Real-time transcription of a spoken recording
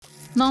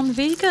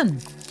Non-vegan.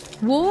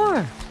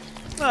 War.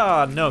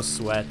 Ah, no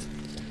sweat.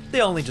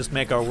 They only just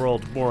make our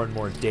world more and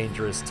more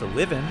dangerous to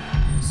live in.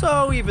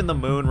 So even the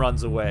moon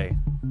runs away.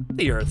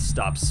 The earth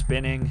stops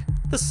spinning.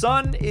 The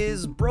sun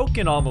is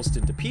broken almost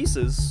into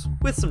pieces,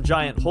 with some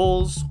giant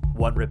holes,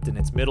 one ripped in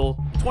its middle,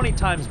 20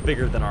 times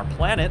bigger than our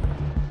planet.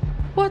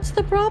 What's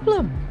the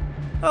problem?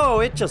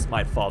 Oh, it just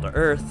might fall to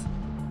Earth.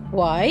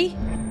 Why?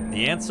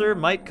 The answer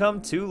might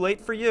come too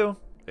late for you.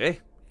 And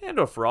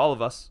for all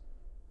of us.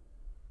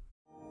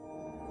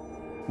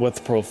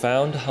 With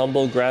profound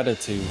humble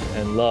gratitude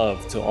and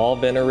love to all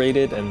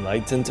venerated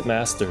enlightened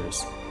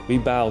masters, we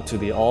bow to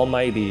the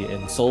Almighty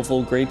in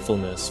soulful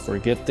gratefulness for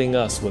gifting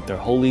us with their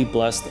holy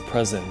blessed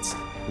presence.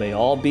 May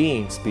all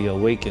beings be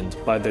awakened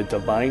by their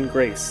divine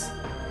grace.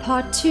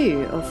 Part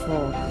 2 of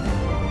 4.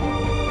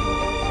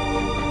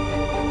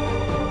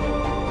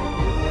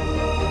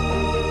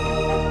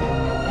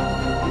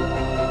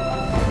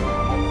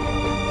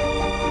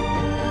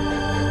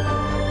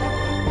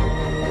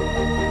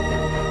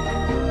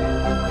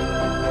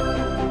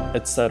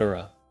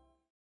 Etc.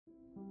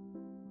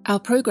 Our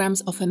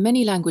programs offer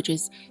many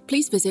languages.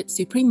 Please visit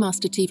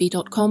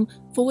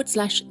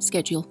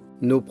suprememastertv.com/schedule.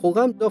 Nos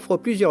programmes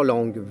offrent plusieurs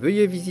langues.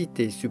 Veuillez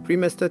visiter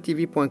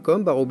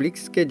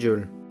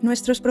suprememastertv.com/schedule.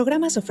 Nuestros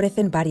programas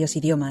ofrecen varios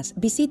idiomas.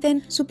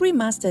 Visiten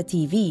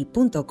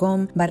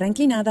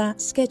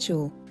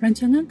suprememastertv.com/schedule.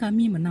 Rancangan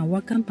kami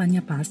menawarkan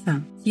banyak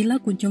bahasa. Sila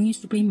kunjungi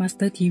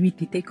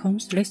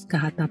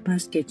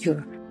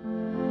suprememastertv.com/schedule.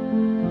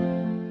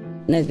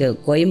 那个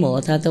鬼魔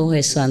它都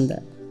会算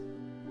的，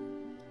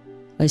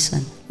会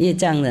算业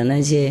障的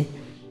那些，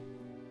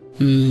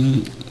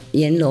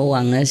阎罗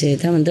王那些，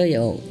他们都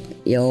有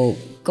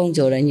工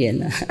作人员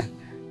的，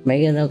每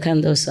个人都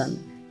看都算，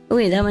因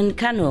为他们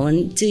看我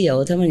们自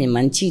由，他们也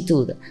蛮嫉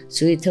妒的，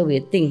所以特别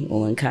定我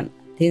们看，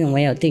听懂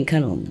没有？定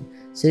看我们，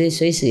所以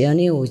随时要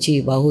练武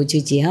具保护自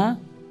己哈，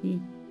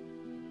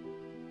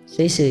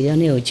随时要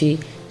练武具，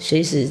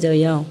随时都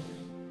要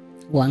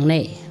往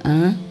内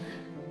啊，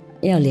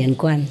要连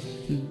贯。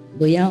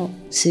不要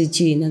失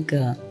去那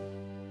个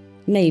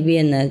内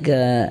边那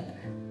个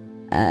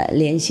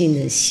连性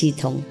的系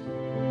统。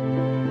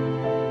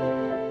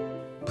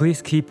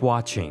Please keep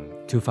watching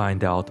to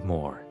find out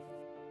more.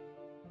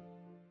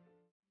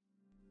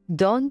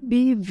 Don't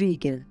be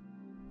vegan,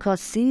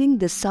 cause seeing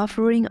the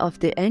suffering of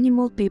the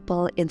animal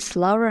people in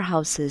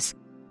slaughterhouses,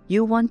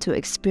 you want to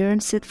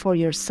experience it for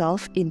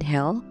yourself in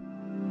hell?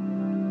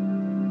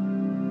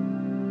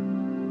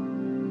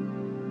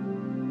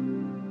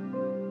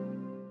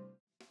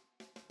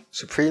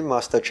 Supreme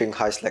Master Ching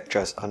Hai's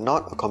lectures are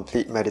not a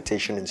complete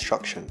meditation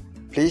instruction.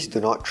 Please do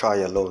not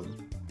try alone.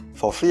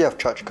 For free of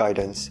charge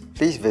guidance,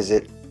 please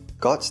visit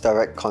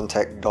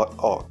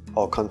godsdirectcontact.org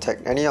or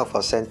contact any of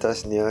our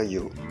centers near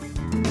you.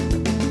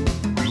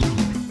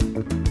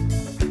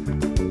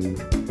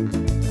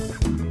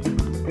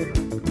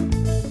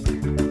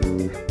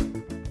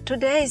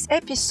 Today's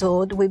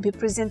episode will be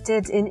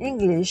presented in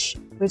English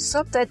with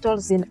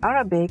subtitles in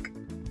Arabic,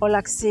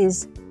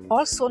 Aulacese,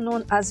 also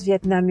known as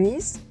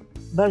Vietnamese,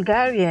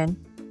 Bulgarian,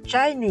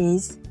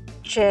 Chinese,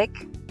 Czech,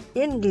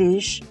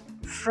 English,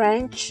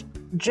 French,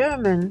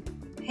 German,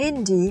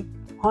 Hindi,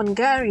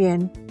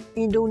 Hungarian,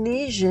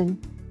 Indonesian,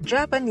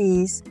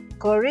 Japanese,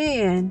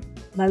 Korean,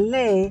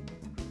 Malay,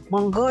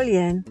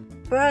 Mongolian,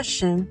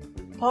 Persian,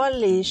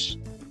 Polish,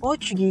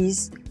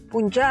 Portuguese,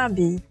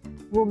 Punjabi,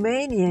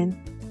 Romanian,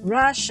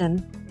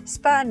 Russian,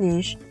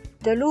 Spanish,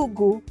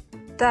 Telugu,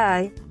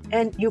 Thai,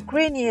 and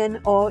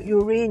Ukrainian or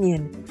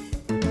Uranian.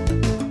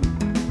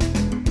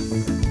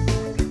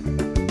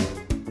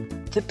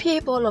 The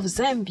people of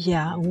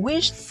Zambia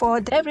wished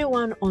for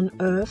everyone on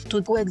earth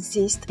to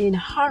coexist in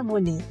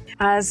harmony,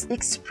 as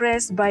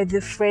expressed by the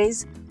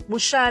phrase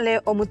Mushale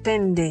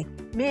Omutende,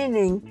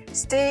 meaning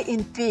stay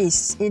in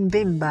peace in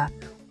Bemba,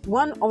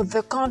 one of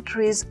the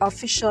country's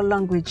official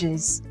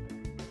languages.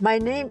 My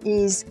name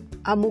is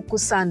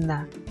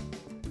Amukusana.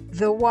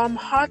 The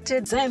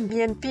warm-hearted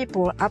Zambian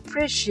people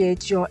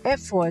appreciate your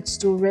efforts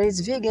to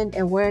raise vegan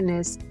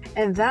awareness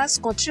and thus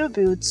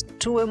contribute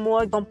to a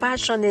more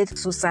compassionate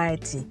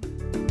society.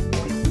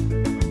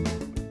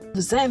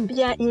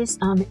 Zambia is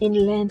an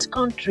inland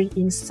country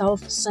in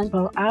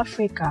South-Central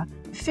Africa,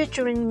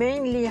 featuring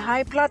mainly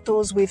high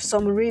plateaus with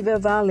some river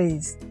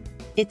valleys.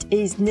 It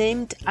is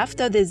named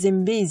after the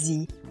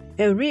Zambezi,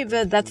 a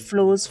river that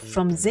flows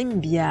from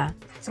Zambia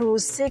through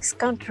 6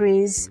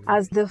 countries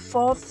as the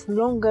 4th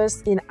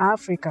longest in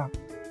Africa.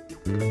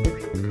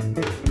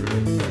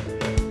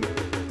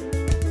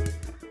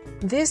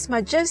 This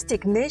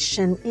majestic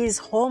nation is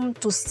home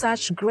to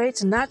such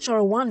great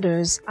natural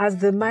wonders as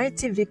the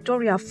mighty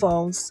Victoria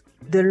Falls,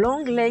 the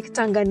long Lake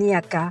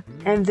Tanganyika,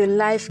 and the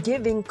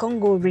life-giving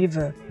Congo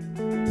River.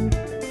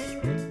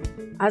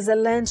 As a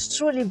land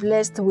truly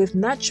blessed with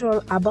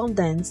natural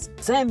abundance,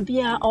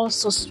 Zambia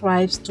also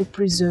strives to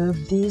preserve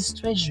these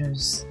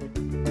treasures.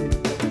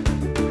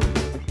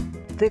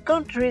 The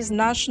country's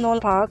national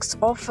parks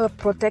offer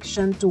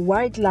protection to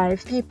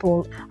wildlife,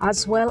 people,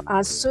 as well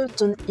as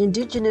certain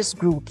indigenous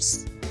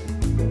groups.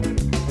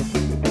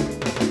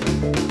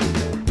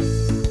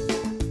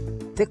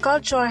 The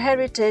cultural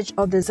heritage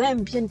of the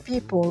Zambian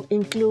people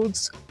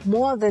includes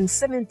more than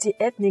 70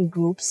 ethnic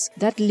groups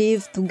that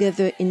live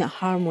together in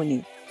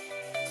harmony.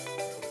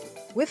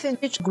 Within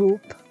each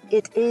group,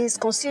 it is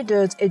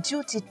considered a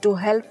duty to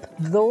help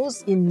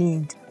those in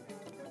need.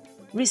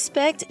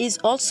 Respect is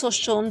also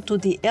shown to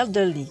the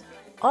elderly,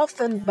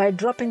 often by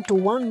dropping to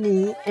one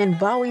knee and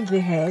bowing the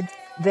head,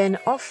 then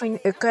offering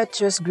a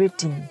courteous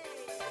greeting.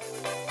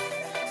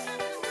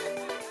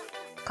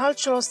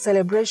 Cultural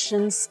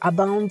celebrations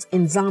abound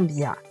in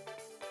Zambia.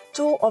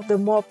 Two of the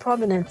more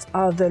prominent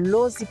are the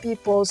Lozi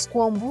people's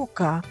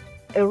Kuambuka,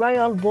 a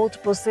royal boat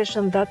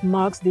procession that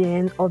marks the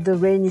end of the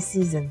rainy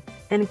season,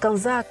 and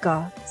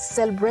Kanzaka,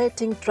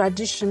 celebrating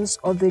traditions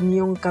of the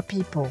Nyonka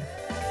people.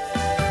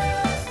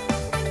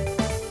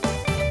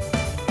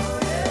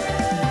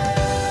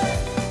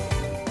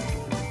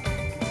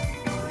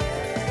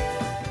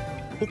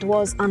 It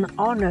was an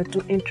honor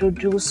to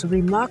introduce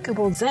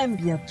remarkable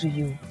Zambia to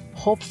you,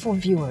 hopeful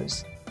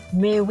viewers.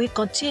 May we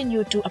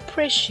continue to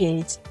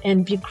appreciate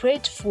and be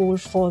grateful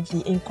for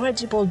the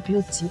incredible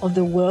beauty of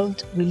the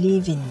world we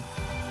live in.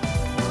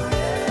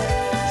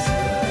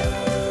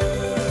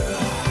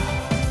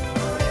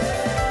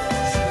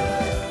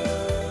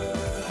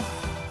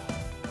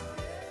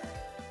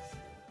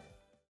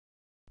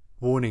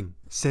 Warning: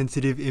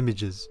 sensitive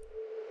images.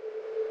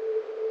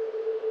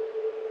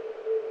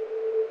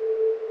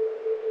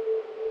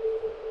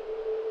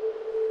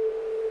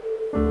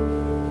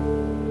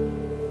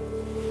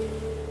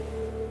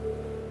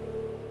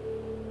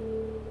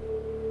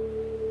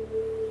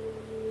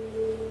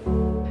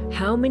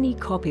 How many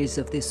copies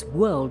of this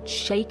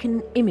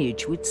world-shaken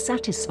image would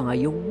satisfy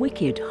your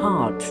wicked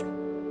heart?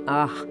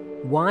 Ah,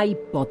 why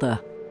bother?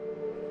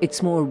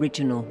 It's more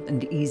original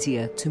and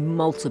easier to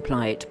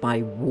multiply it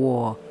by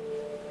war.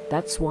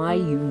 That's why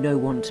you no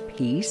want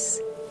peace.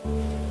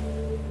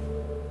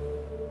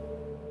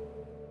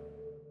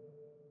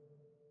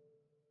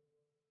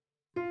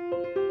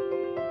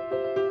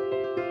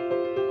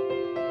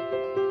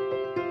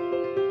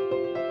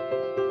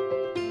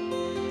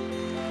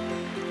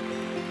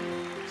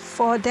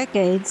 For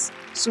decades,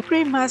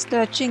 Supreme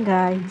Master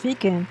Chingai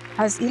Vigen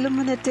has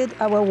illuminated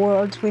our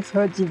world with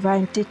her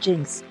divine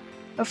teachings.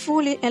 A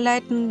fully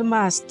enlightened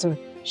master,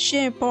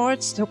 she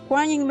imparts the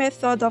Kuan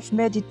method of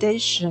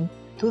meditation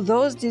to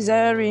those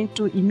desiring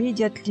to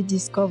immediately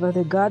discover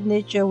the God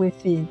nature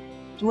within,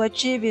 to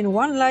achieve in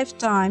one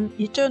lifetime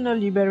eternal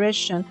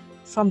liberation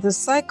from the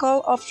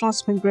cycle of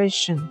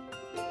transmigration.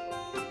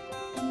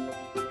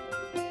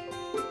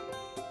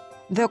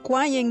 The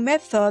Kuan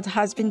method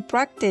has been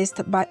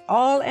practiced by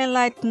all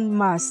enlightened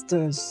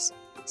masters,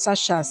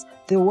 such as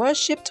the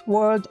worshipped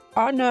world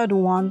honored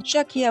one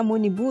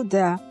Shakyamuni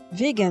Buddha,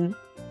 vegan,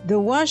 the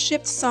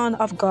worshipped Son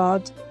of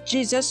God,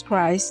 Jesus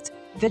Christ,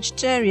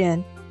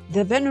 vegetarian,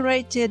 the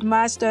venerated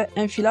master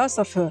and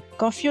philosopher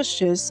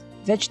Confucius,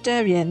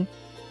 vegetarian,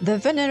 the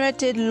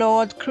venerated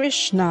Lord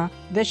Krishna,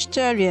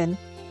 vegetarian,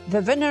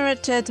 the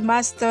venerated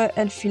master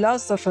and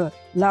philosopher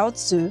Lao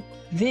Tzu,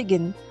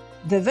 vegan,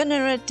 the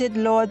venerated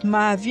Lord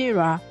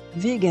Mahavira,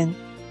 vegan,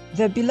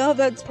 the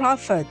beloved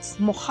Prophet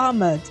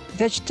Muhammad,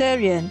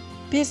 vegetarian,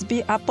 peace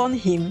be upon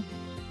him,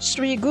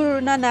 Sri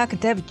Guru Nanak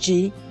Dev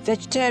Ji,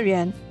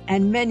 vegetarian,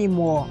 and many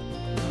more.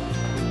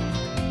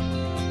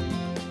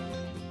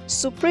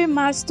 Supreme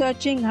Master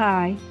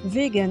Chinghai,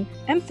 vegan,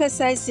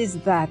 emphasizes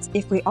that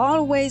if we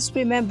always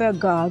remember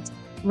God,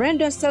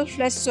 render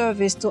selfless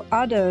service to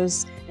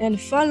others, and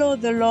follow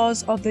the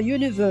laws of the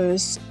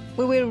universe,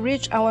 we will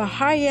reach our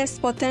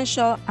highest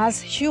potential as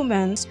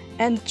humans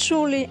and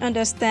truly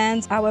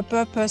understand our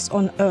purpose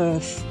on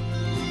earth.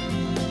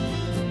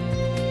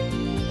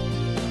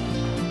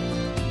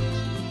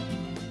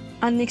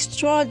 An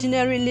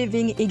extraordinary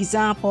living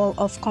example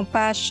of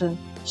compassion,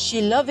 she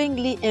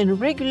lovingly and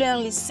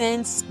regularly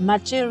sends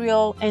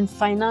material and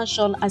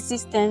financial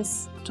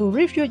assistance to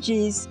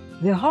refugees,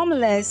 the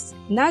homeless,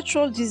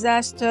 natural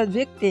disaster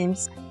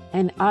victims,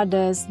 and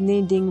others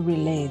needing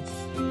relief.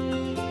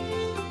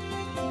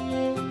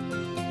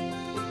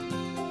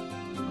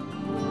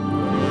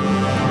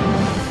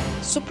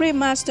 Supreme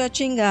Master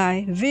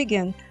Chingai,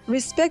 vegan,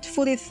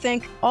 respectfully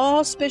thank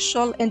all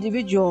special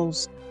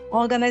individuals,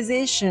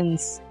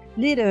 organizations,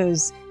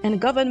 leaders,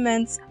 and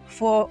governments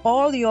for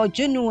all your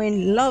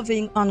genuine,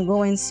 loving,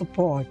 ongoing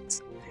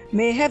support.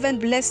 May heaven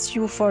bless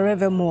you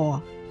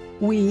forevermore.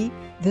 We,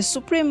 the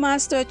Supreme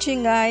Master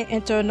Chingai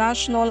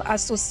International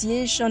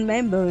Association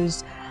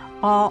members,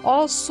 are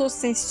also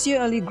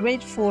sincerely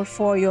grateful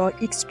for your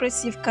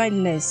expressive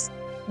kindness,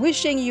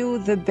 wishing you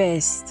the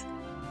best.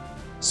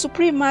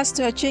 Supreme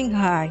Master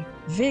Chinghai,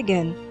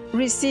 vegan,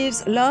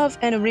 receives love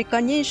and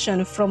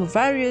recognition from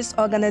various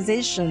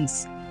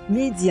organizations,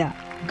 media,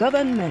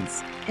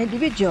 governments,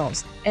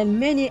 individuals, and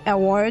many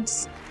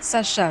awards,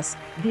 such as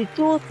the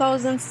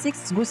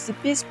 2006 Gusi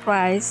Peace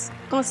Prize,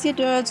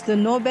 considered the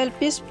Nobel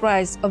Peace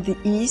Prize of the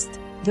East,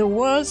 the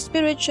World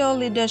Spiritual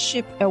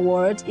Leadership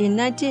Award in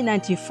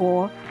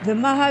 1994, the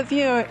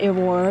Mahavir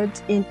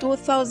Award in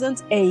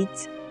 2008,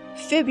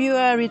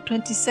 February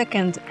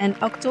 22nd and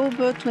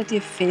October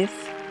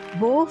 25th,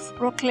 both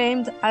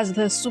proclaimed as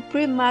the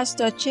Supreme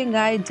Master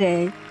Qinghai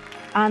Day,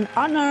 an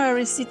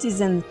honorary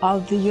citizen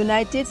of the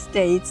United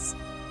States,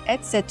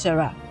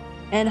 etc.,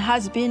 and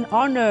has been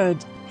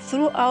honored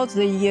throughout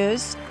the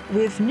years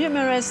with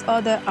numerous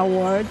other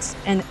awards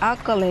and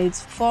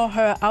accolades for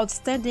her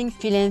outstanding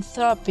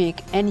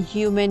philanthropic and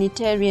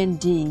humanitarian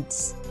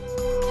deeds.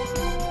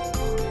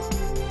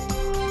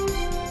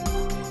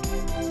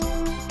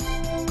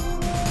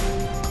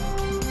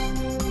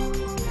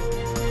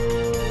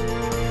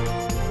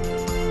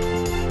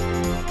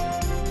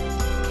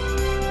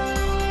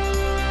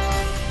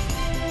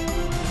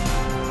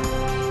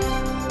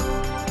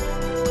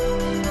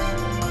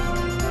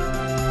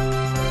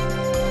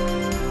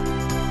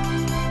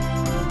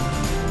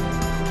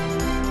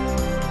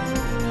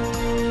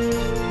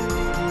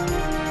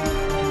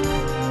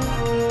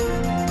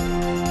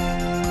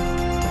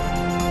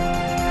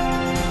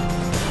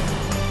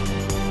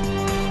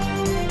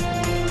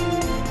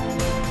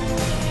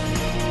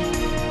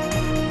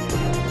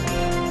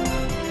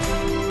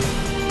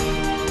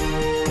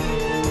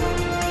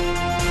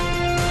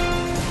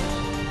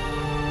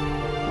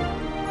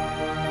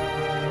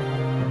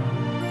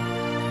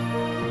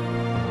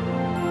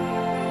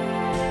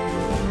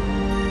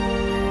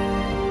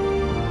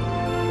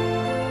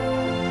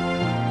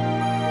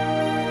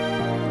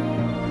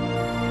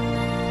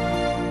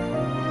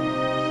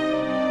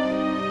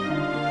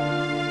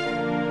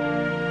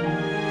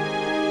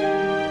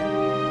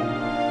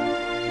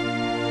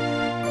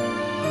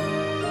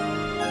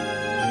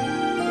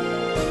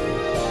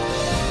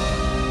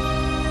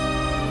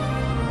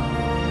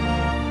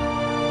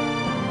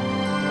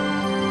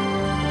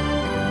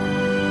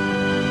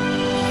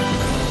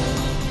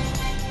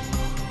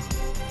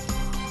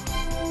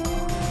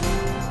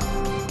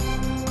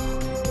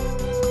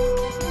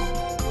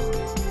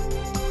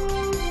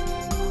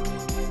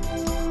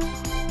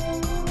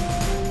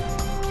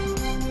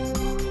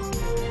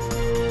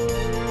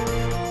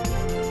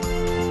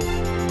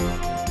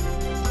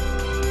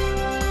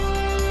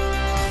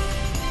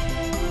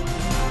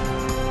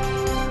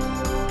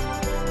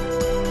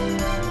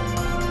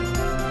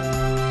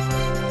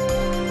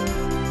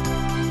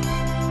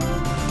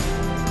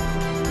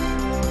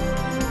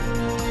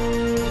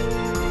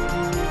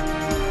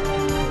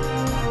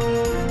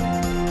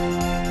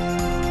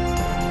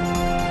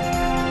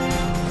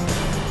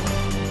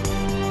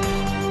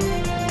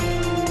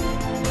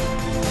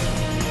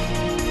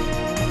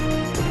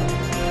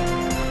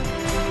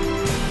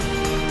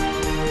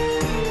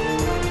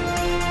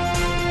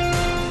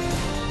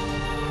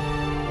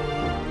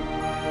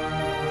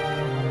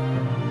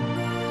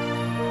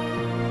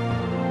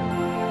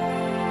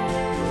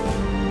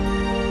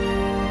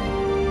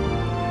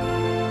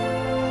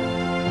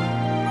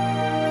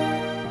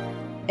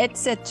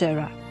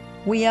 Etc.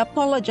 We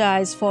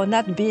apologize for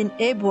not being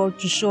able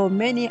to show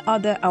many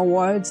other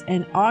awards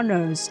and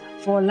honors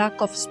for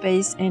lack of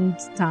space and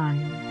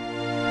time.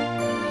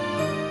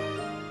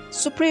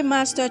 Supreme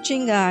Master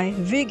Qinghai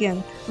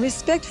Vegan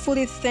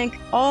respectfully thank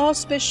all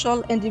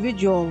special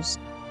individuals,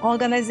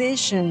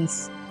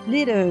 organizations,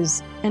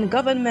 leaders, and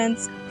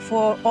governments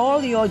for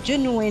all your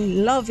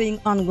genuine,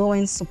 loving,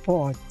 ongoing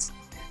support.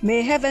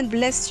 May heaven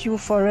bless you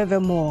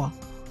forevermore.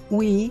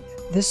 We,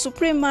 the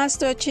Supreme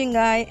Master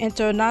Qinghai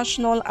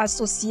International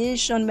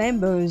Association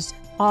members,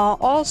 are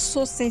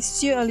also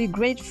sincerely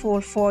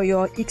grateful for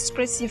your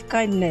expressive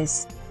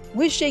kindness,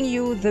 wishing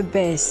you the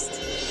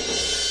best.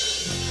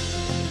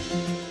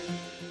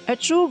 A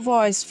true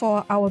voice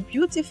for our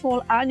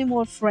beautiful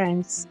animal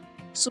friends,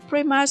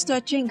 Supreme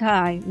Master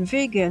Qinghai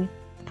Vegan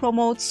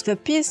promotes the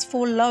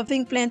peaceful,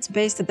 loving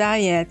plant-based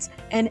diet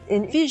and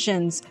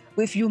envisions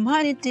with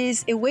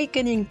humanity's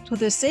awakening to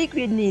the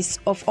sacredness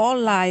of all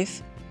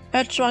life,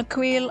 a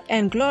tranquil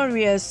and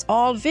glorious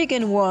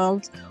all-vegan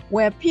world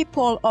where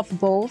people of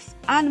both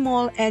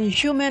animal and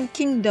human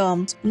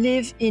kingdoms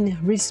live in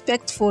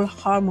respectful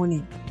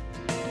harmony.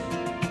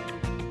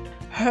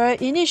 Her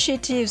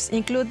initiatives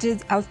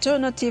included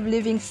alternative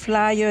living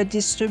flyer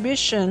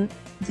distribution,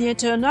 the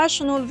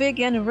International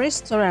Vegan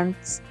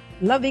Restaurants,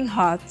 Loving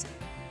Heart,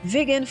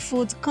 vegan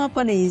food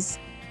companies,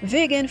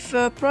 vegan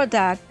fur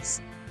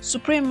products,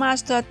 Supreme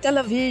Master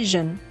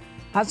Television,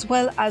 as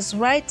well as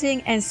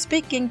writing and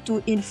speaking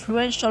to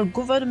influential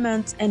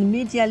government and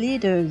media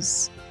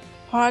leaders,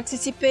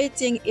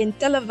 participating in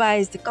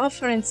televised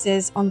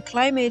conferences on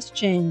climate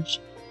change,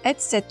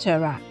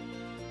 etc.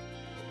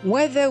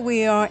 Whether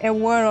we are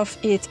aware of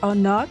it or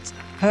not,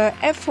 her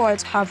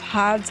efforts have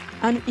had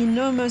an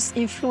enormous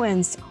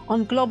influence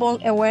on global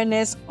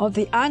awareness of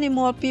the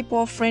animal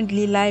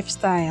people-friendly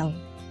lifestyle,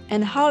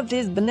 and how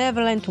this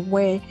benevolent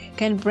way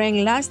can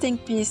bring lasting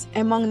peace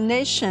among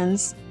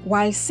nations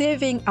while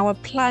saving our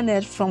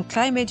planet from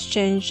climate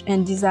change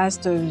and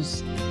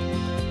disasters.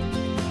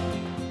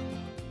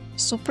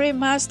 Supreme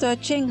Master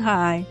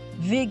Qinghai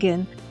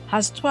Vegan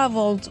has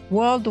traveled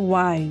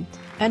worldwide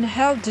and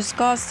held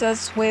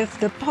discourses with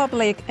the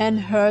public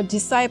and her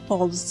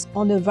disciples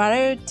on a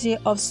variety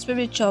of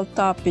spiritual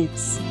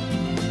topics.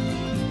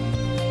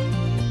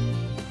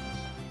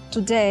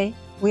 Today,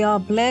 We are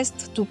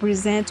blessed to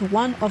present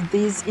one of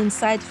these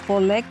insightful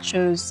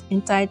lectures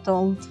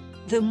entitled,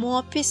 The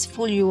More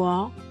Peaceful You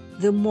Are,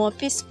 the More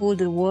Peaceful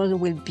the World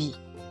Will Be.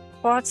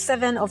 Part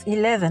 7 of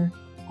 11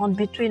 on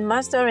Between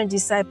Master and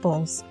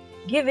Disciples,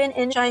 given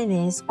in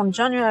Chinese on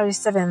January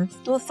 7,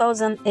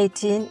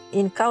 2018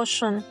 in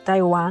Kaohsiung,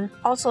 Taiwan,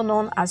 also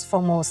known as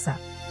Formosa.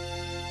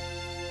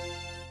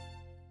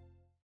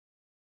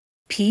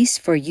 Peace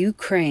for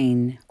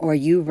Ukraine or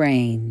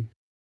Ukraine.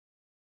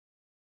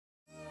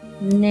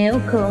 Nếu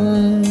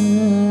không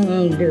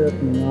được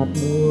ngọt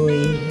bùi,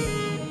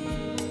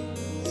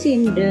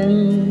 xin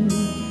đừng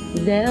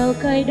gieo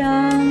cay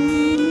đắng.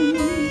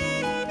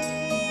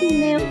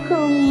 Nếu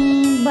không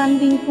ban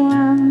vinh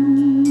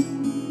quang,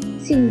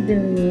 xin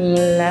đừng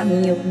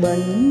làm nhục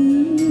bẩn.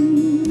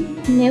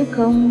 Nếu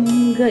không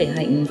gây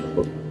hạnh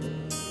phúc,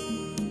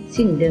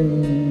 xin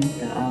đừng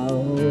tạo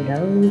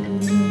đau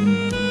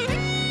thương.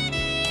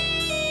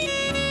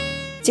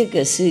 这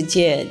个世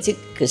界，这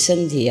个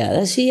身体啊，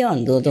它需要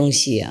很多东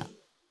西啊。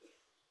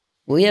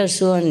不要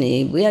说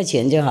你不要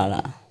钱就好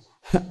了，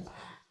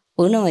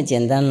不那么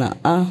简单了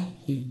啊。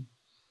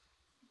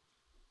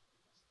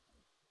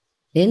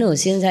连我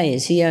现在也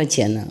需要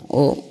钱了，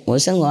我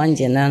生活很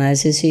简单，还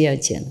是需要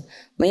钱。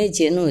没有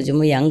钱我怎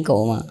么养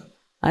狗嘛？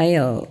还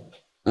有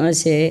那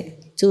些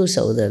助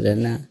手的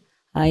人啊，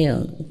还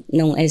有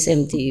弄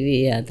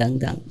SMTV 啊等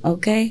等。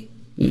OK，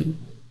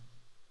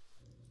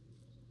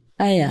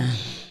 哎呀。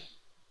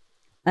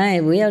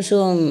不要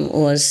说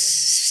我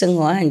生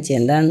活很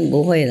简单，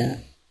不会了。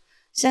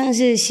上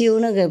次修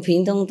那个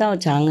屏东道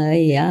场而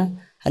已啊，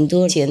很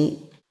多钱，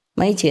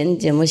没钱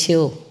怎么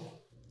修？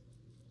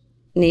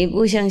你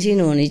不相信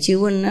我，你去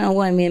问那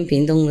外面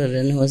屏东的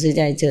人，我是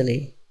在这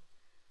里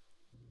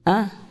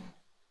啊。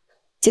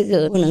这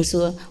个不能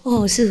说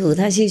哦，师父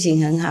他修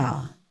行很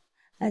好，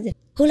他就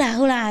呼啦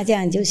呼啦这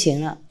样就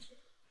行了。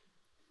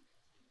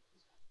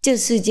这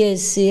世界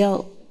是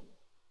要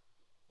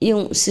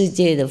用世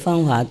界的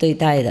方法对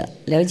待的，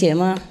了解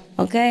吗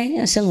 ？OK，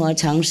 要生活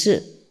常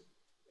识，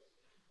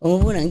我们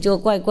不能做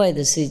怪怪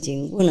的事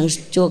情，不能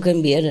做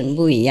跟别人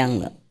不一样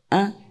的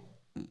啊。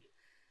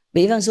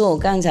比方说，我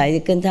刚才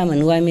跟他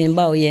们外面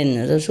抱怨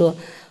了，都说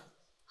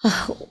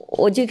啊，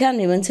我去看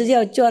你们是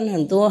要赚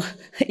很多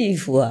衣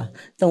服啊，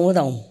懂不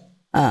懂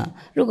啊？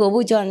如果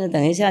不赚了，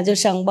等一下就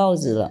上报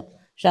纸了，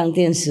上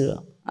电视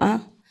了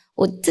啊！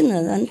我真的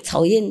很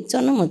讨厌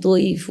赚那么多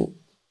衣服。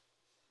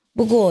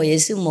不过我也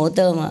是模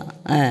特嘛，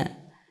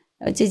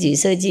要自己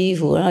设计衣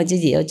服，然后自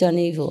己要赚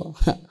衣服，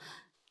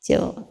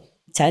就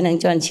才能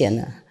赚钱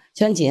了。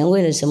赚钱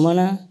为了什么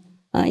呢？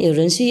啊，有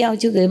人需要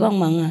就可以帮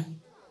忙啊。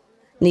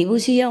你不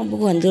需要，不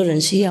过很多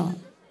人需要。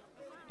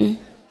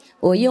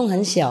我用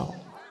很小，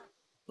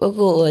不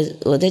过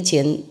我的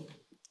钱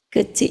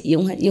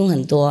用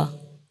很多，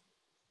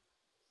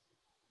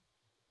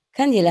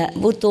看起来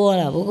不多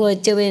了。不过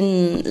这边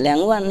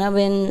2万，那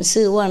边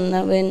4万，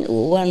那边5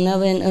万，那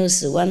边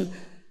20万。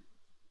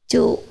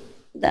就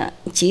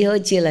集合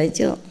起来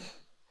就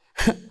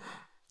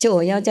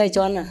我要再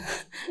赚了，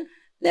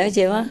了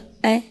解吗？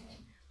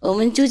我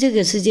们住这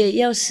个世界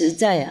要实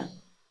在啊，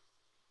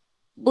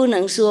不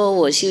能说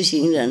我修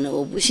行人了，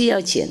我不需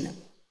要钱了，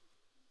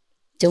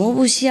怎么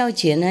不需要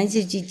钱还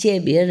是去借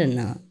别人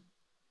呢？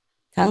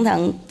堂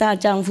堂大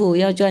丈夫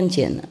要赚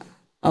钱了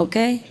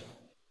 ，OK？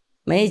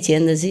 没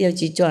钱的是要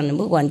去赚的，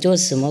不管做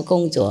什么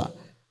工作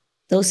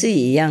都是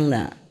一样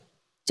的。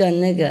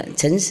赚那个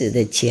诚实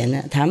的钱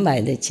啊，坦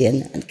白的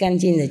钱，干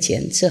净的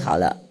钱是好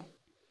了。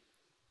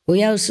不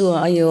要说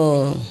哎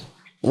呦，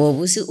我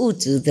不是物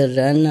质的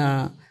人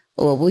啊，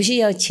我不需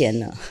要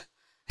钱啊。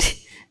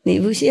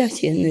你不需要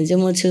钱，你怎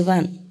么吃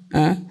饭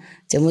啊？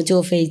怎么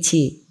坐飞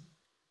机？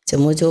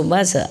怎么坐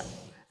巴士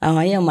啊？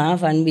还要麻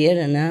烦别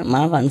人啊，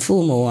麻烦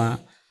父母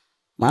啊，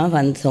麻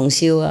烦同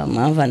修啊，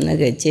麻烦那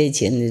个借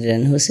钱的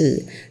人或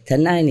是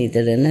疼爱你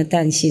的人，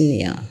担心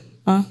你啊。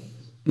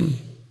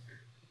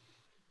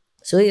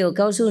所以我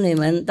告诉你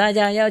们，大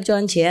家要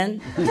赚钱，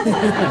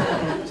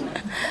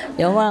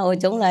有吗？我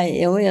从来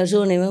有没有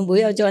说你们不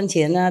要赚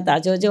钱啊，打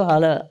坐就好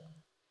了，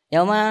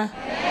有吗？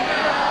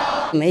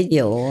没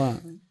有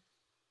啊，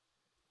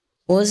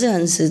我是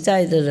很实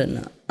在的人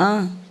了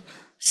啊。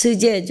世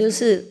界就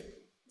是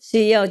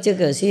需要这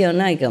个需要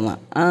那个嘛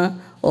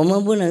啊，我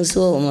们不能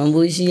说我们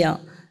不需要，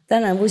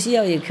当然不需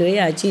要也可以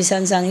啊。去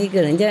山上一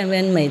个人在那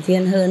边每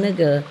天喝那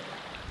个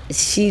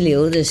溪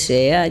流的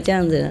水啊，这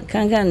样子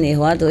看看你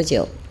活多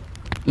久。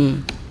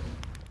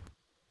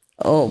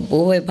我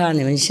不会怕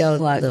你们笑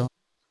话的，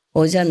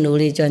我在努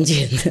力赚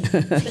钱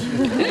的。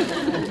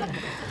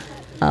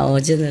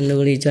我真的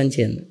努力赚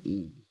钱。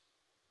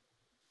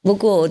不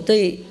过我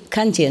对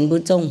看钱不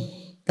重，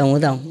懂不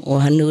懂？我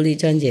很努力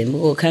赚钱，不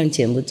过看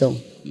钱不重，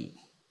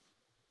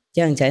这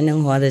样才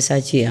能活得下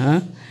去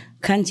啊！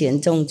看钱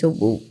重就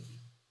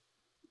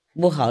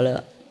不好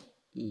了。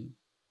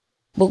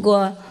不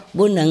过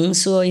不能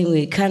说因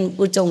为看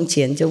不重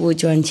钱就不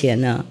赚钱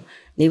了。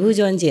你不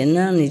赚钱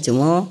呢，你怎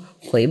么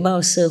回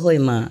报社会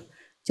嘛？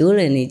除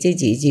了你自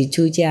己去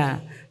出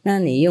家，那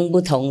你用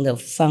不同的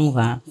方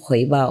法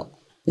回报，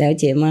了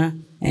解吗？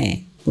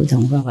不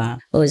同方法。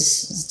我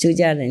出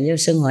家人就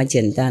生活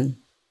简单，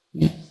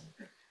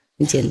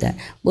很简单，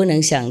不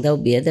能想到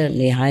别的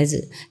女孩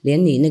子，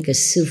连你那个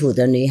师父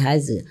的女孩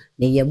子，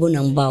你也不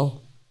能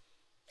包，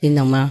听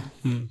懂吗？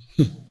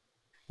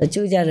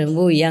出家人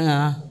不一样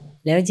啊，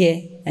了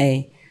解？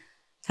哎，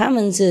他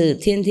们是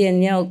天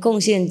天要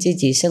贡献自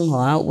己生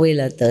活，为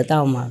了得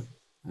到嘛，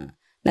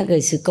那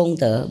个是功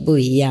德不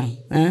一样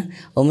啊。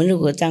我们如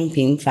果当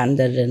平凡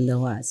的人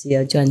的话，是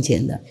要赚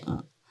钱的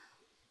啊。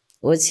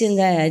我现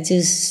在还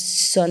是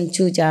算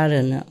出家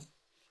人了，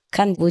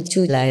看不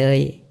出来而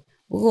已。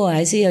不过我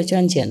还是要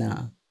赚钱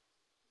啊，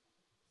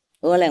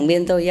我两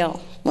边都要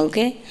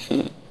 ，OK，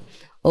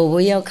 我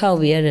不要靠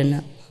别人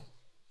了，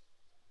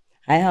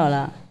还好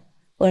啦。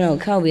不然我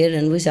靠别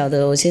人，不晓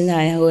得我现在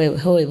还会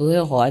不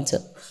会活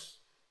着。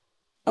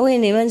因为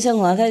你们生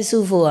活太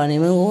舒服啊，你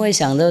们不会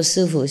想到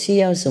师父需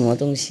要什么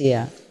东西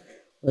啊。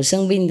我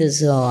生病的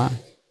时候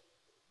啊，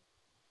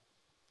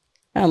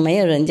没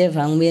有人在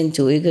旁边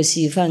煮一个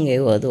稀饭给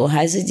我的，我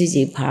还是自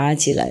己爬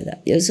起来的。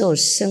有时候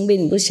生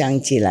病不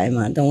想起来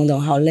嘛，懂不懂？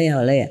好累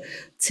好累啊，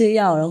吃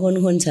药了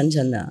昏昏沉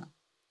沉的。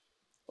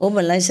我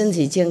本来身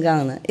体健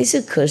康的，一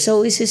次咳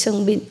嗽，一次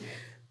生病，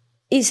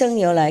医生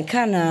有来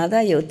看啊，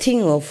他有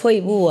听我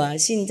肺部啊、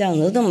心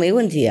脏都没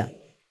问题啊。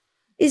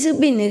一次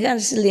病你看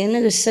是连那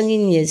个声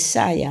音也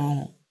沙哑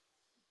了，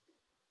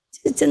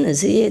这真的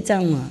是业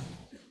障嘛。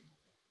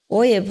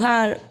我也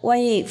怕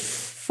万一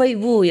肺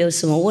部有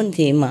什么问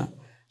题嘛，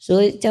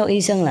所以叫医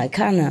生来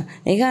看啊。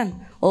你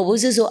看我不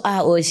是说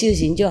啊我修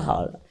行就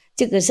好了，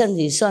这个身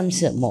体算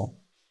什么，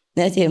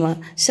了解吗？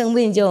生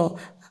病就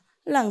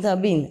让他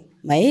病，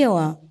没有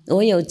啊，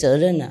我有责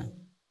任啊，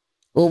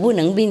我不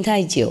能病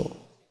太久，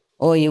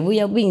我也不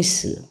要病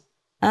死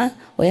啊，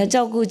我要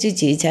照顾自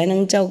己才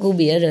能照顾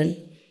别人。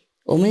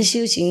我们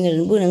修行的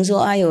人不能说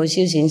哎我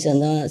修行什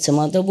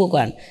么都不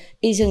管，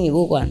医生也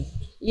不管，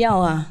药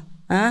啊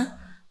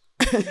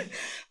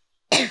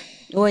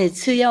我也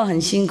吃药很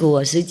辛苦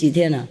啊，10几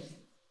天了。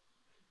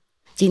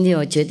今天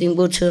我决定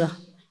不吃了，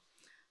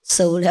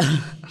受不了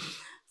了，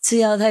吃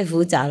药太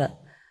复杂了，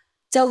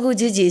照顾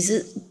自己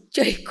是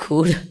最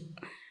苦的。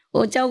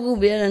我照顾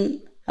别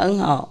人很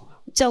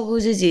好，照顾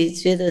自己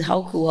觉得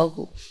好苦好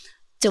苦。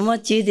怎么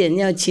几点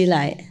要起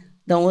来，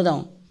懂不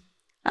懂？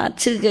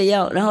吃个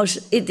药，然后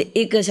是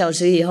一个小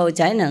时以后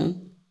才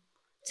能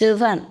吃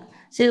饭，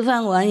吃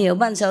饭完有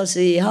半小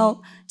时以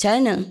后才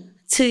能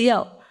吃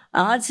药，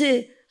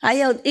还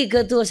要1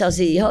个多小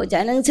时以后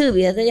才能吃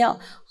别的药。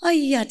哎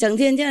呀，整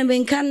天在那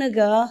边看那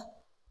个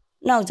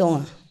闹钟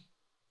啊，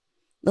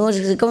我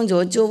这个工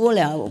作做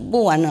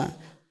不完了，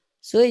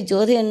所以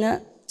昨天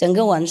呢，整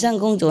个晚上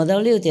工作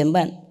到6点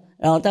半，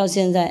然后到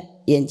现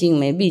在眼睛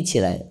没闭起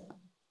来，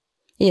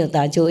有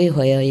打就一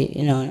回而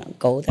已。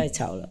狗太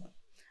吵了，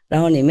然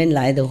后里面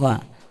来的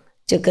话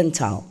就更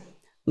吵。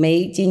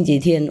近几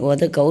天我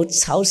的狗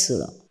吵死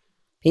了，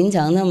平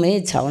常它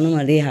没吵那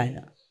么厉害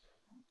了。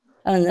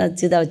让他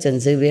知道准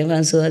时，比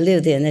方说6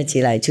点就起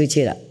来出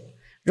去了。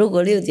如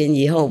果6点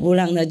以后不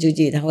让他出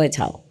去，他会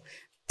吵。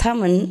他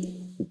们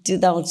知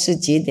道是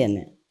几点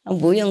了，他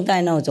不用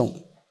带闹钟。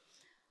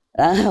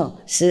然后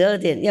12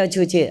点要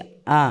出去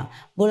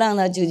不让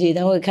他出去，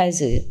他会开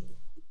始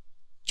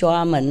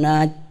抓门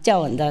啊，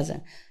叫很大声。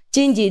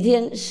近几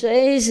天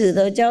随时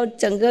都叫，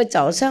整个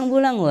早上不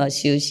让我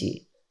休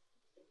息。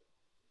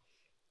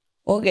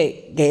我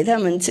给他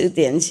们吃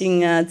点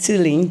心啊，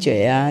吃零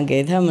嘴啊，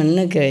给他们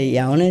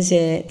咬那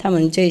些他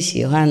们最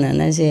喜欢的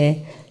那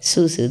些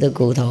素食的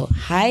骨头，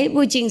还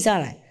不静下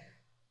来，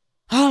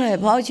跑来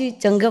跑去，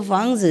整个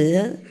房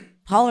子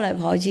跑来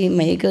跑去，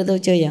每一个都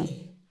这样，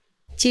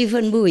气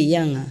氛不一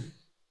样啊。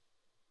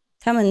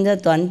他们的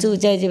短住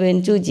在这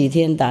边住几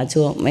天打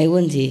坐没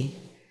问题，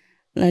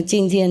那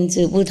今天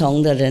是不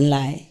同的人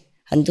来，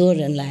很多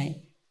人来，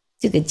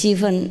这个气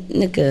氛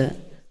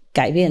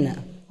改变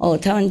了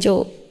他们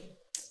就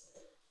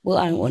不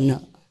安稳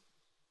了。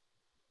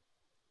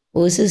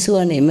不是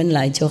说你们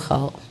来就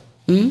好，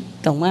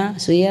懂吗？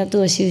所以要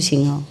多修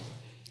行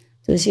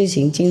多修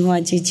行，净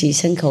化自己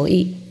身口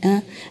意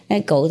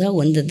狗它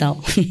闻得到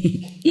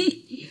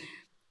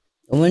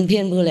我们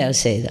骗不了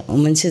谁的，我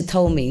们是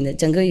透明的，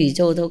整个宇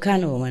宙都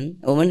看我们。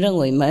我们认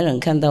为没人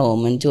看到我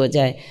们坐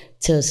在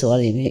厕所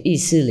里面、浴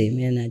室里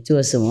面呢，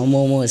做什么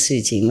默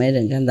事情，没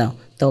人看到，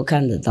都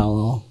看得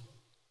到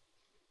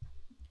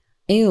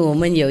因为我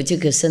们有这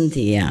个身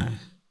体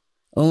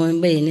我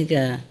们被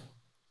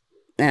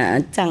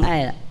障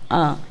碍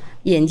了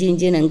眼睛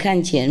就能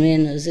看前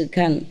面的，是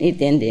看一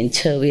点点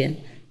侧面，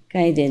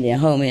看一点点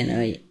后面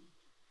而已。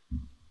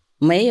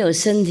没有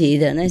身体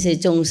的那些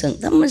众生，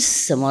他们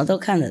什么都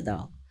看得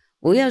到。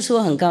不要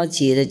说很高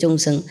级的众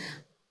生，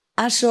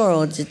阿修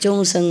罗的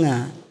众生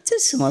这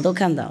什么都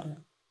看到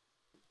了。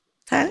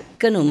他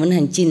跟我们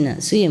很近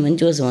了，所以我们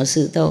做什么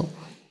事都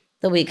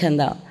会看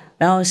到。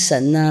然后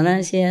神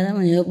那些，他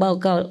们会报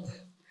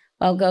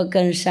告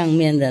跟上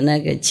面的那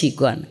个器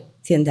官，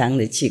天堂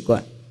的器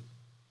官。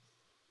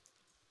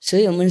所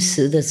以我们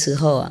死的时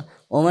候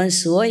我们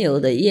所有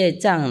的业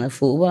障的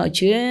福报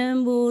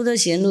全部都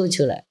显露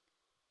出来。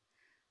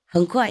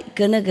很快，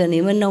跟那个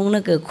你们弄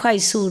那个快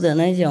速的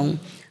那种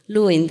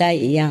录音带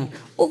一样。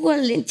不过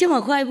这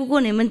么快，不过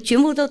你们全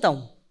部都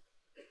懂，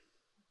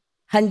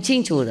很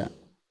清楚的。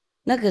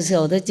那个时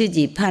候都自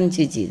己判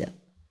自己的，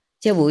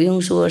就不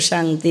用说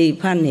上帝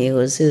判你，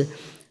或是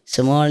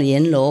什么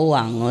阎罗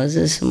王，或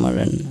是什么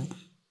人，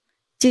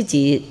自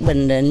己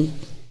本人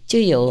就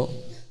有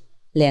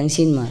良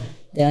心嘛，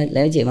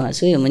了解吗？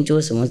所以我们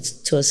做什么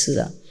错事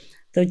了，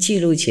都记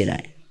录起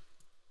来。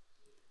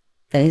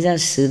等一下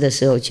死的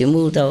时候，全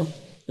部都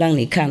让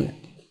你看了，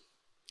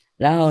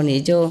然后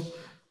你就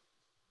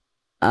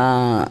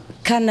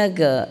看那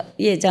个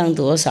业障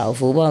多少，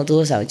福报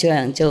多少，这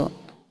样就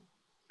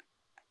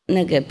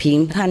那个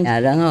评判啊，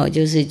然后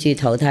就是去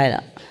投胎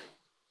了。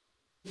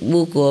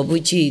如果不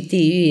去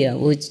地狱啊，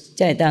不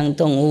再当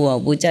动物啊，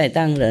不再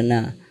当人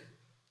啊，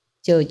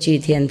就去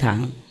天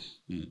堂。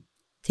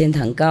天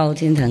堂高，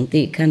天堂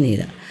低，看你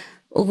的。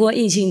不过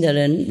硬性的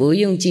人不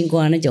用经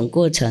过那种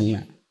过程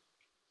了，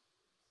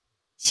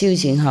修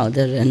行好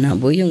的人啊，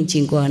不用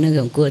经过那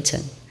种过程，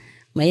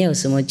没有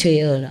什么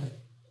罪恶了，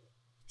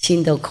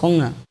心都空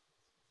了。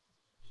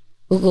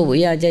不过不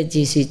要再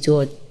继续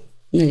做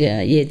那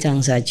个业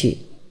障下去，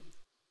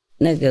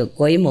那个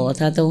鬼魔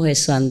他都会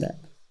算的，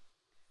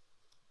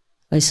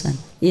会算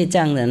业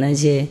障的那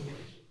些，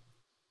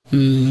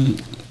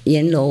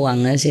阎罗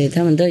王那些，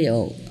他们都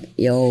有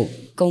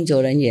工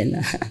作人员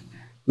的，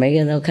每个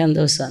人都看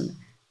都算了。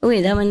因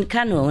为他们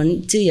看我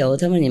们自由，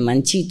他们也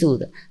蛮嫉妒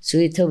的，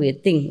所以特别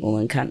盯我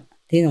们看，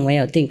听懂没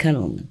有？盯看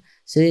我们，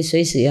所以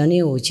随时要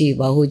练武去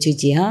保护自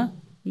己哈。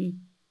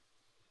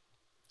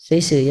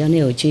随时要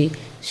练武去，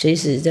随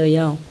时都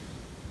要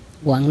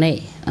往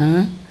内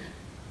啊，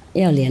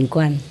要连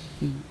贯，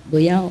不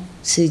要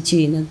失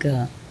去那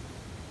个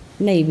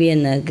内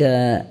边那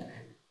个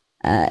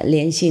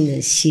联系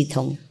的系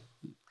统。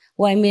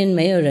外面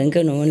没有人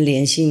跟我们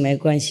联系没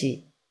关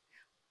系，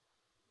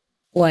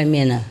外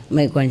面呢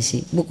没关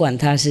系，不管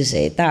他是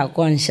谁，大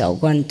官小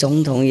官，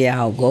总统也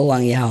好，国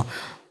王也好，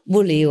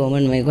不理我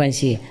们没关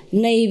系。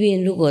那一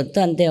边如果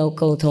断掉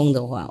沟通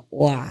的话，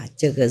哇，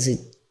这个是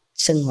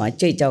生活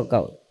最糟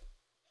糕的。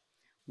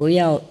不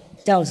要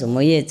造什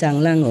么业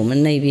障，让我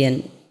们那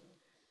边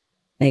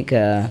那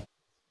个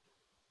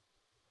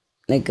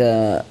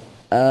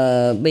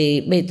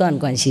被断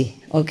关系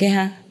 ，OK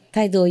哈？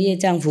太多业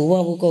障福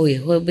报不够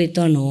也会被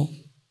断哦。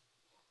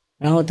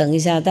然后等一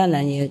下，当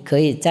然也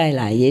可以再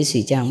来，也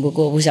许这样，不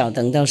过不晓得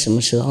等到什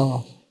么时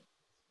候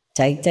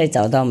再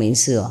找到名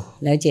士哦，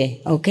了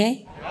解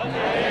 ？OK？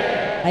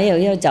 还有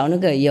要找那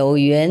个有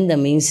缘的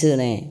名士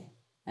呢，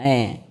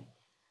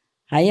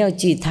还要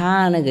去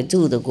他那个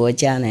住的国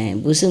家呢，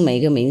不是每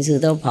个名士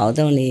都跑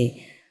到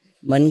你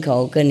门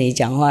口跟你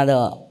讲话的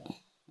哦。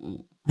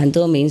很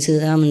多名士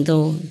他们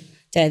都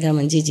在他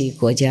们自己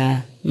国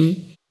家，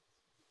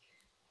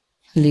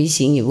旅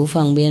行也不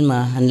方便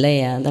嘛，很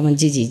累啊。他们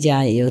自己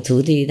家也有徒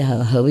弟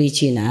的，何必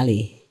去哪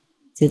里？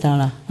知道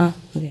了啊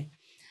 ？OK。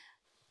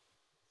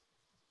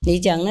你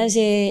讲那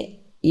些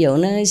有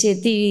那些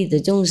地狱的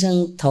众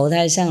生投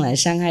胎上来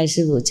伤害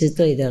师父是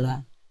对的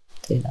了，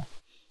对的，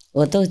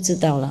我都知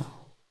道了。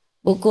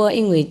不过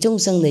因为众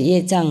生的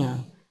业障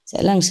啊，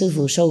才让师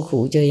父受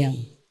苦这样。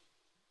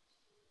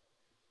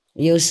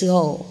有时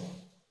候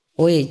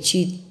我也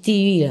去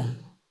地狱了，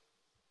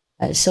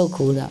受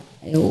苦了，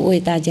为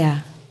大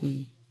家。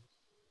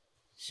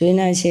所以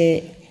那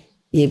些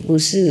也不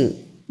是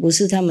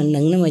他们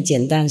能那么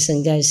简单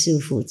生在师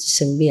父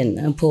身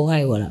边破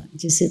坏我了，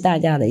就是大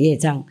家的业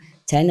障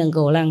才能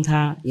够让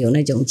他有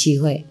那種機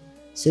會，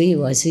所以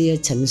我是要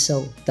承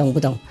受，懂不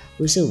懂？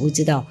不是我不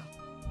知道。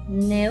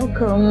Nếu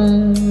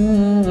không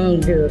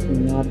được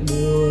ngọt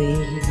bùi,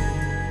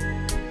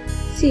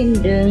 xin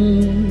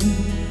đừng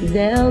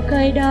gieo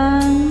cay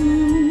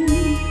đắng.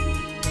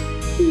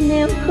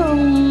 Nếu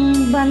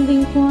không ban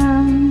vinh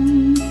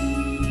quang,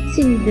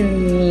 xin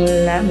đừng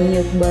làm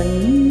nhục bẩn.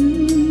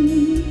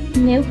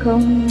 Nếu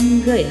không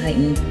gợi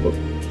hạnh phúc,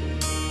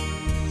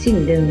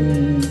 xin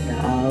đừng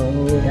tạo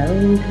đau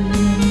thương.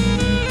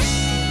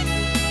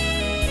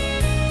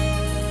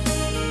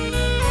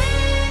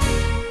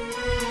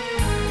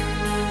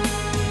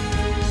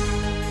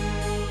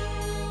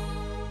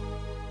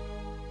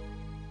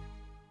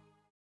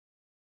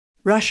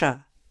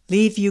 Russia,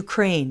 leave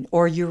Ukraine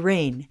or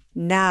Ukraine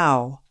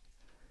now.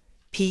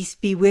 Peace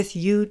be with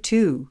you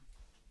too.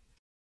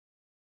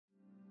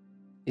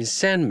 In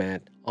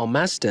Sanmat, our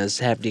masters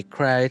have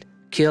declared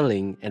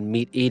killing and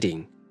meat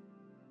eating.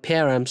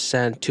 Param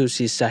Sant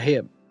Tulsi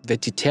Sahib,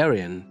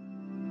 vegetarian.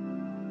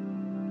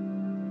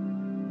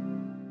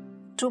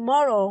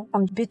 Tomorrow,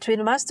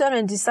 between master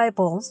and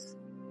disciples,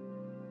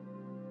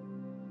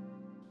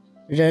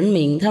 人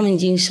民他们已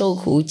经受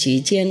苦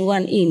几千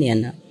万亿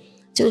年了，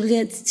就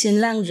先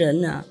让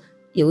人啊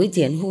有一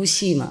点呼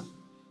吸嘛，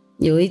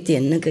有一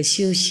点那个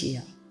休息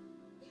啊，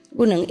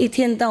不能一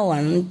天到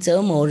晚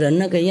折磨人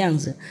那个样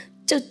子，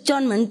就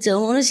专门折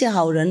磨那些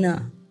好人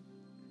啊。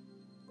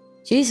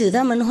即使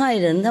他们坏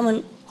人，他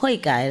们会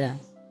改了，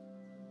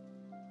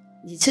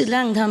你是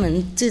让他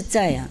们自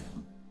在啊。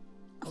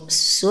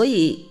所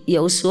以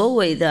有所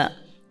谓的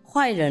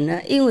坏人呢，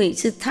因为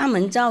是他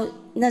们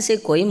那些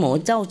鬼魔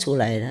造出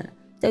来的，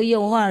就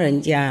诱惑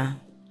人家，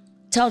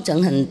造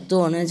成很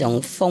多那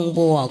种风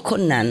波啊、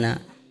困难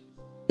啊，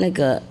那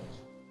个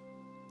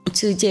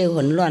世界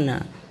混乱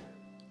啊，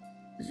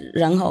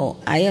然后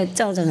还要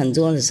造成很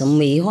多的什么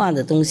美化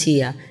的东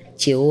西啊，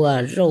酒啊、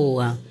肉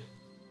啊，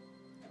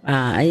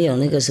还有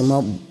那个什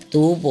么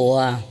赌博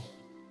啊、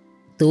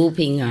毒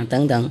品啊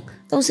等等，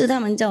都是他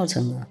们造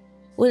成的，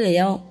为了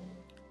要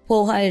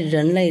破坏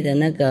人类的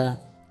那个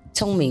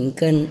聪明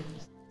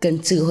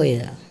跟智慧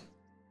的。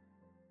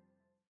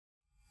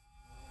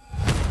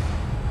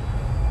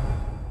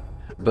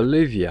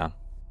Bolivia.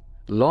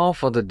 Law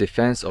for the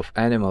Defense of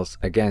Animals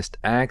Against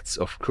Acts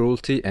of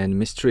Cruelty and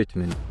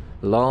Mistreatment,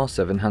 Law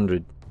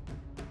 700.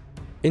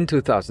 In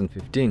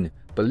 2015,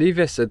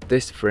 Bolivia set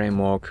this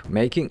framework,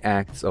 making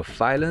acts of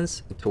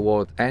violence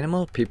toward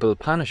animal people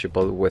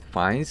punishable with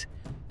fines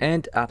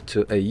and up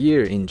to a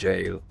year in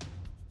jail.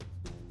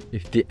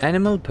 If the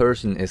animal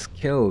person is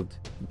killed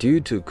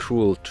due to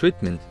cruel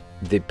treatment,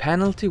 the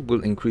penalty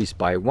will increase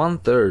by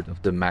 1/3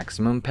 of the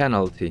maximum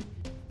penalty.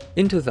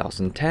 In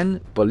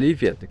 2010,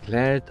 Bolivia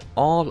declared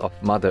all of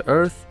Mother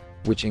Earth,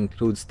 which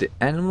includes the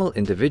animal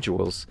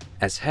individuals,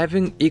 as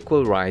having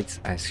equal rights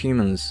as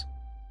humans.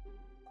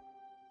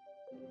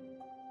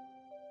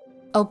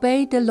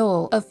 Obey the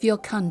law of your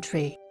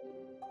country.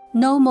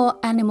 No more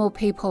animal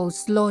people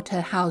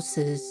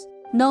slaughterhouses.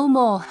 No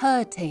more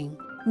hurting.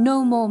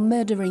 No more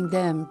murdering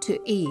them to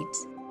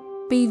eat.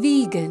 Be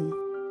vegan.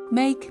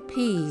 Make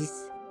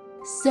peace.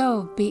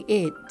 So be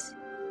it.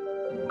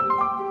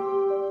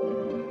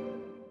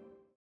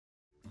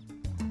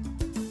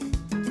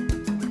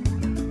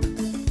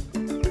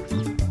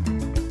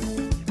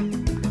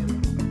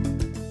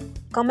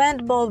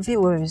 Commendable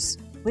viewers,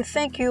 we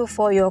thank you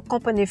for your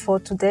company for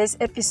today's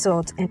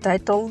episode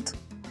entitled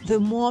The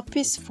More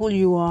Peaceful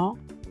You Are,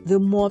 the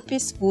More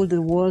Peaceful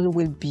the World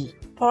Will Be.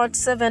 Part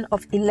 7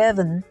 of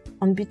 11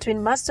 on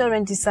Between Master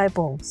and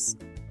Disciples.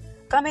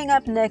 Coming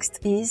up next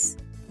is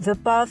The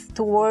Path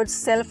Towards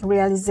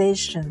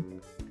Self-Realization.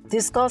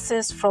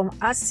 Discourses from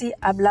Asi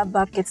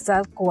Ablaba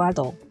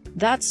Quetzalcoatl,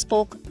 that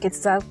spoke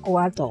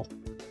Quetzalcoatl.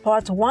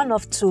 Part 1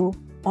 of 2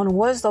 on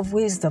Words of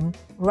Wisdom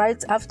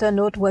right after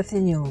noteworthy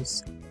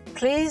news.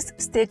 Please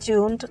stay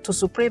tuned to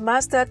Supreme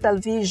Master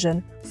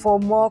Television for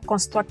more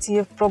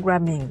constructive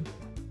programming.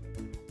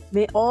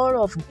 May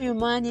all of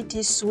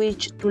humanity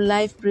switch to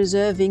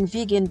life-preserving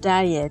vegan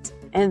diet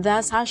and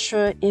thus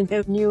usher in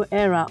a new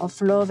era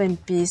of love and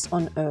peace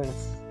on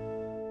Earth.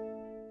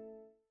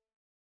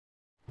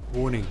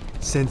 Warning: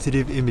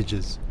 sensitive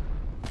images.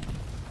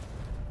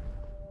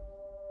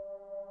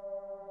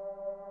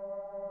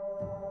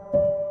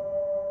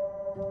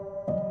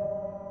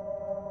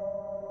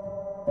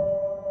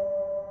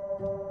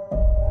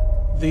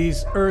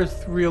 These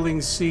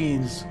earth-reeling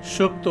scenes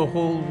shook the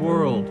whole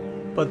world,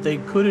 but they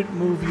couldn't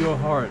move your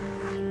heart.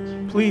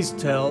 Please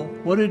tell,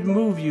 what did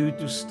move you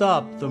to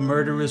stop the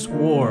murderous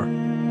war?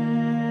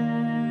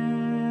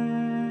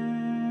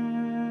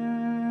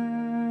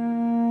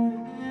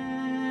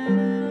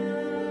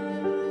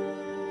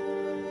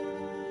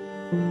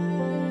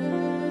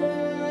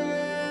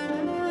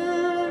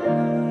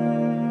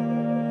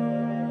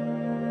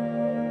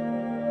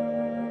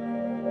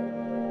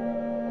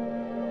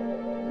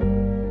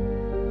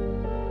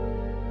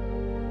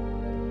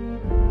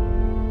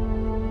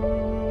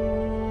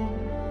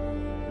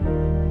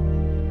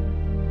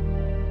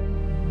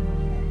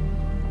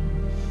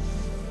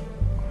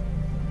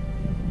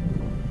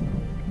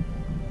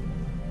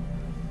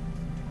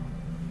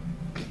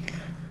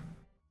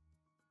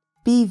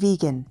 Be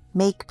vegan,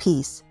 make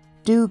peace,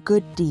 do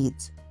good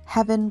deeds.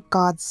 Heaven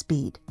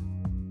Godspeed.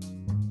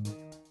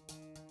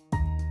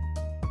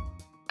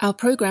 Our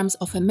programs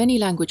offer many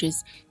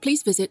languages.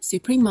 Please visit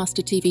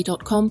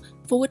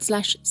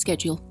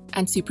suprememastertv.com/schedule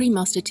and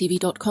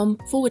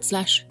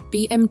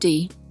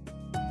suprememastertv.com/BMD